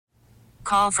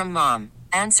Call from mom.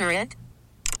 Answer it.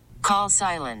 Call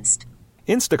silenced.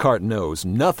 Instacart knows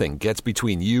nothing gets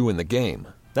between you and the game.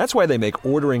 That's why they make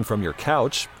ordering from your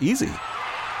couch easy.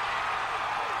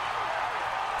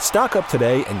 Stock up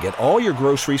today and get all your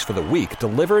groceries for the week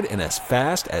delivered in as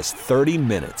fast as 30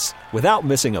 minutes without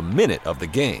missing a minute of the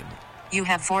game. You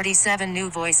have 47 new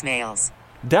voicemails.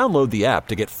 Download the app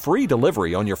to get free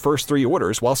delivery on your first 3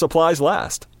 orders while supplies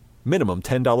last. Minimum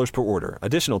 $10 per order.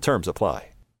 Additional terms apply.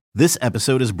 This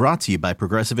episode is brought to you by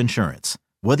Progressive Insurance.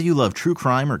 Whether you love true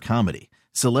crime or comedy,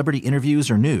 celebrity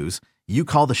interviews or news, you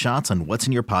call the shots on what's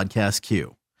in your podcast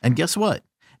queue. And guess what?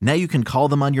 Now you can call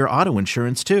them on your auto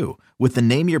insurance too with the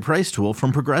Name Your Price tool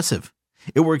from Progressive.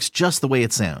 It works just the way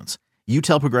it sounds. You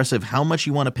tell Progressive how much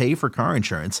you want to pay for car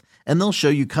insurance, and they'll show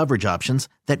you coverage options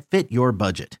that fit your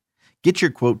budget. Get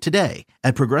your quote today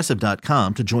at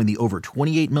Progressive.com to join the over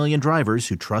 28 million drivers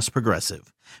who trust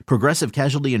Progressive. Progressive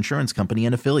Casualty Insurance Company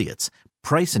and Affiliates.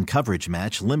 Price and coverage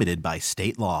match limited by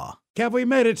state law. Have we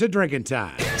made it to drinking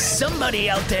time? Somebody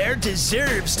out there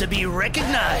deserves to be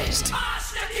recognized.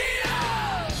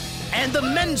 And the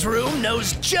men's room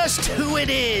knows just who it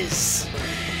is.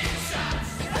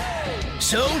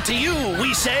 So to you,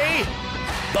 we say,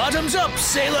 bottoms up,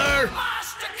 sailor.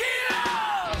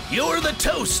 You're the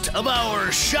toast of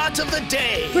our shot of the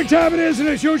day. Big time it is, and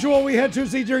as usual, we head to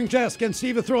the drink desk and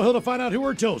Steve Thrill Hill to find out who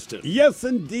we're toasting. Yes,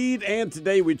 indeed, and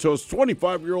today we toast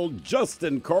 25-year-old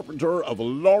Justin Carpenter of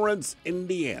Lawrence,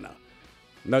 Indiana.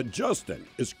 Now, Justin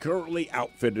is currently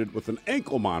outfitted with an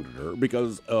ankle monitor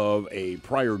because of a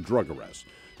prior drug arrest.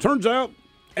 Turns out,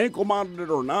 ankle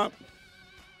monitored or not,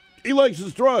 he likes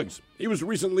his drugs. He was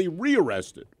recently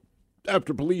rearrested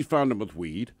after police found him with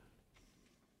weed,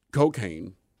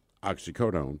 cocaine,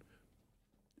 oxycodone,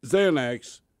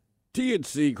 Xanax,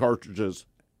 THC cartridges,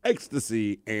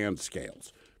 ecstasy, and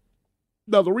scales.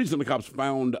 Now, the reason the cops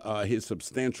found his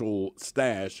substantial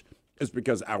stash is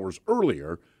because hours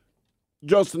earlier,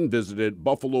 Justin visited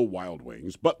Buffalo Wild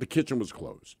Wings, but the kitchen was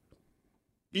closed.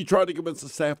 He tried to convince the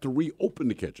staff to reopen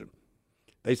the kitchen.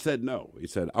 They said no. He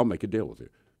said, I'll make a deal with you.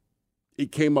 He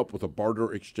came up with a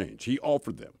barter exchange. He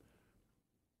offered them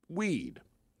weed,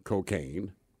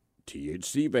 cocaine,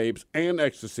 THC vapes, and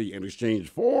ecstasy in exchange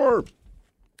for,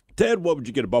 Ted, what would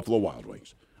you get at Buffalo Wild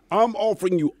Wings? I'm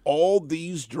offering you all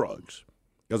these drugs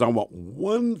because I want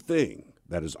one thing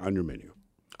that is on your menu.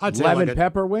 I'd say lemon like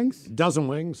pepper wings? Dozen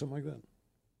wings, something like that.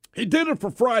 He did it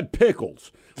for fried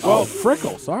pickles. Well,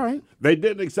 Frickles, all right. They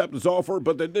didn't accept his offer,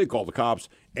 but they did call the cops,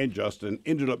 and Justin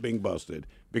ended up being busted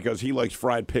because he likes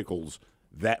fried pickles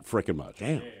that frickin' much.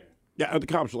 Damn. Yeah, and the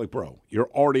cops are like, bro, you're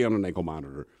already on an ankle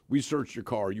monitor. We searched your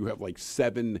car. You have like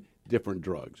 7 different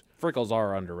drugs. Frickles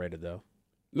are underrated, though.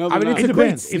 No, I mean, not. it's It a great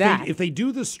depends. snack. If they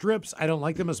do the strips, I don't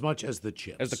like them as much as the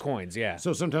chips. As the coins, yeah.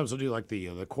 So sometimes they'll do like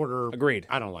the quarter. Agreed.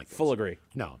 I don't like those. Full agree.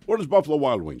 No. What does Buffalo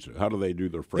Wild Wings do? How do they do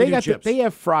their They fried do got chips. they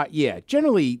have fried. Yeah,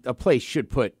 generally a place should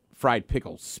put fried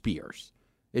pickle spears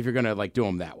if you're gonna like do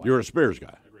them that way. You're a Spears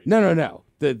guy. No.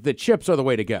 The chips are the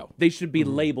way to go. They should be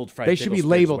labeled fried They pickles. should be is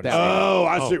labeled what that it's way. saying. Oh,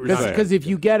 I see what you're saying. Because if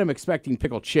you get them expecting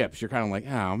pickled chips, you're kind of like,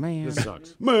 oh man, This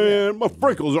sucks. Man, my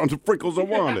Frickles aren't the Frickles I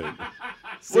wanted.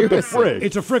 What the Seriously. frick?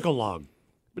 It's a frickle log.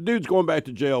 The dude's going back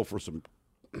to jail for some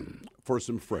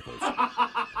Frickles.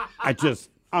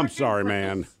 I'm sorry,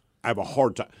 man. I have a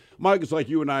hard time. Mike, it's like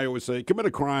you and I always say, commit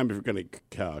a crime. If you're going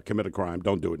to commit a crime,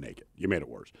 don't do it naked. You made it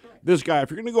worse. This guy, if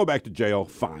you're going to go back to jail,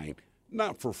 fine.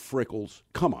 Not for Frickles.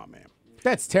 Come on, man.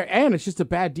 that's terrible. And it's just a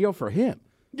bad deal for him.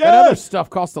 Yes. That other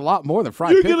stuff costs a lot more than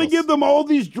fried You're pickles. going to give them all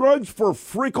these drugs for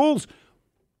Frickles?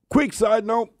 Quick side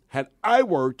note, had I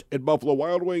worked at Buffalo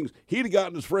Wild Wings, he'd have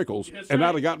gotten his Frickles, and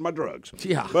I'd have gotten my drugs.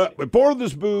 Yeah. But we pour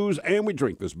this booze, and we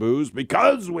drink this booze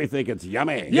because we think it's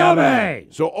yummy. Yummy!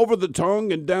 So over the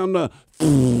tongue and down the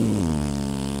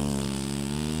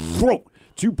throat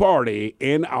to party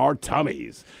in our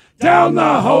tummies. Down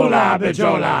the hola,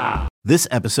 bijola. This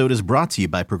episode is brought to you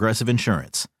by Progressive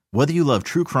Insurance. Whether you love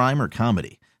true crime or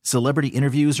comedy, celebrity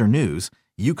interviews or news,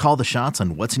 you call the shots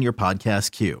on what's in your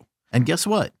podcast queue. And guess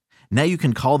what? Now you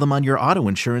can call them on your auto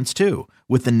insurance too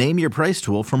with the Name Your Price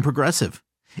tool from Progressive.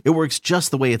 It works just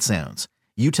the way it sounds.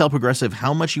 You tell Progressive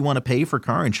how much you want to pay for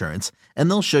car insurance, and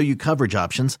they'll show you coverage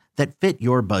options that fit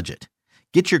your budget.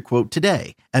 Get your quote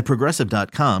today at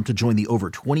Progressive.com to join the over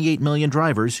 28 million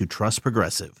drivers who trust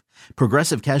Progressive.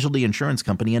 Progressive Casualty Insurance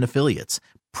Company and Affiliates.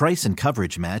 Price and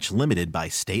coverage match limited by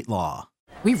state law.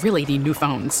 We really need new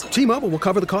phones. T-Mobile will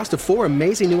cover the cost of 4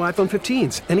 amazing new iPhone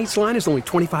 15s, and each line is only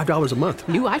 $25 a month.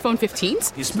 New iPhone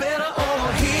 15s? It's better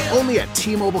over here. Only at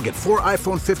T-Mobile, get 4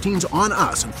 iPhone 15s on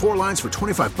us and 4 lines for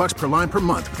 $25 per line per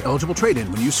month with eligible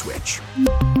trade-in when you switch.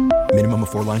 Minimum of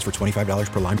 4 lines for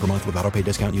 $25 per line per month with autopay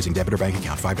discount using debit or bank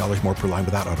account. $5 more per line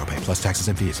without autopay, plus taxes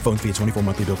and fees. Phone fee at 24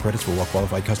 monthly bill credits for well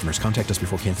qualified customers. Contact us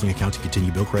before canceling account to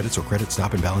continue bill credits or credit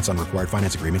stop and balance on required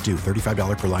finance agreement due.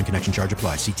 $35 per line connection charge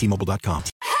applies. See T-Mobile.com.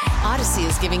 Odyssey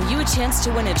is giving you a chance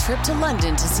to win a trip to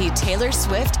London to see Taylor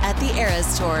Swift at the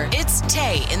Eras Tour. It's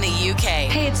Tay in the UK.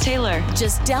 Hey, it's Taylor.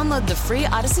 Just download the free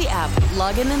Odyssey app,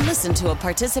 log in and listen to a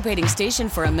participating station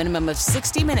for a minimum of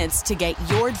 60 minutes to get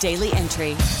your daily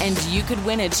entry. And you could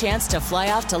win a chance to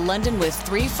fly off to London with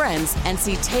 3 friends and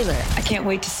see Taylor. I can't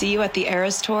wait to see you at the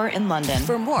Eras Tour in London.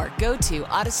 For more, go to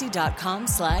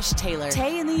odyssey.com/Taylor.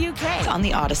 Tay in the UK. On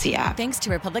the Odyssey app. Thanks to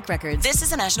Republic Records. This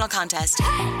is a national contest.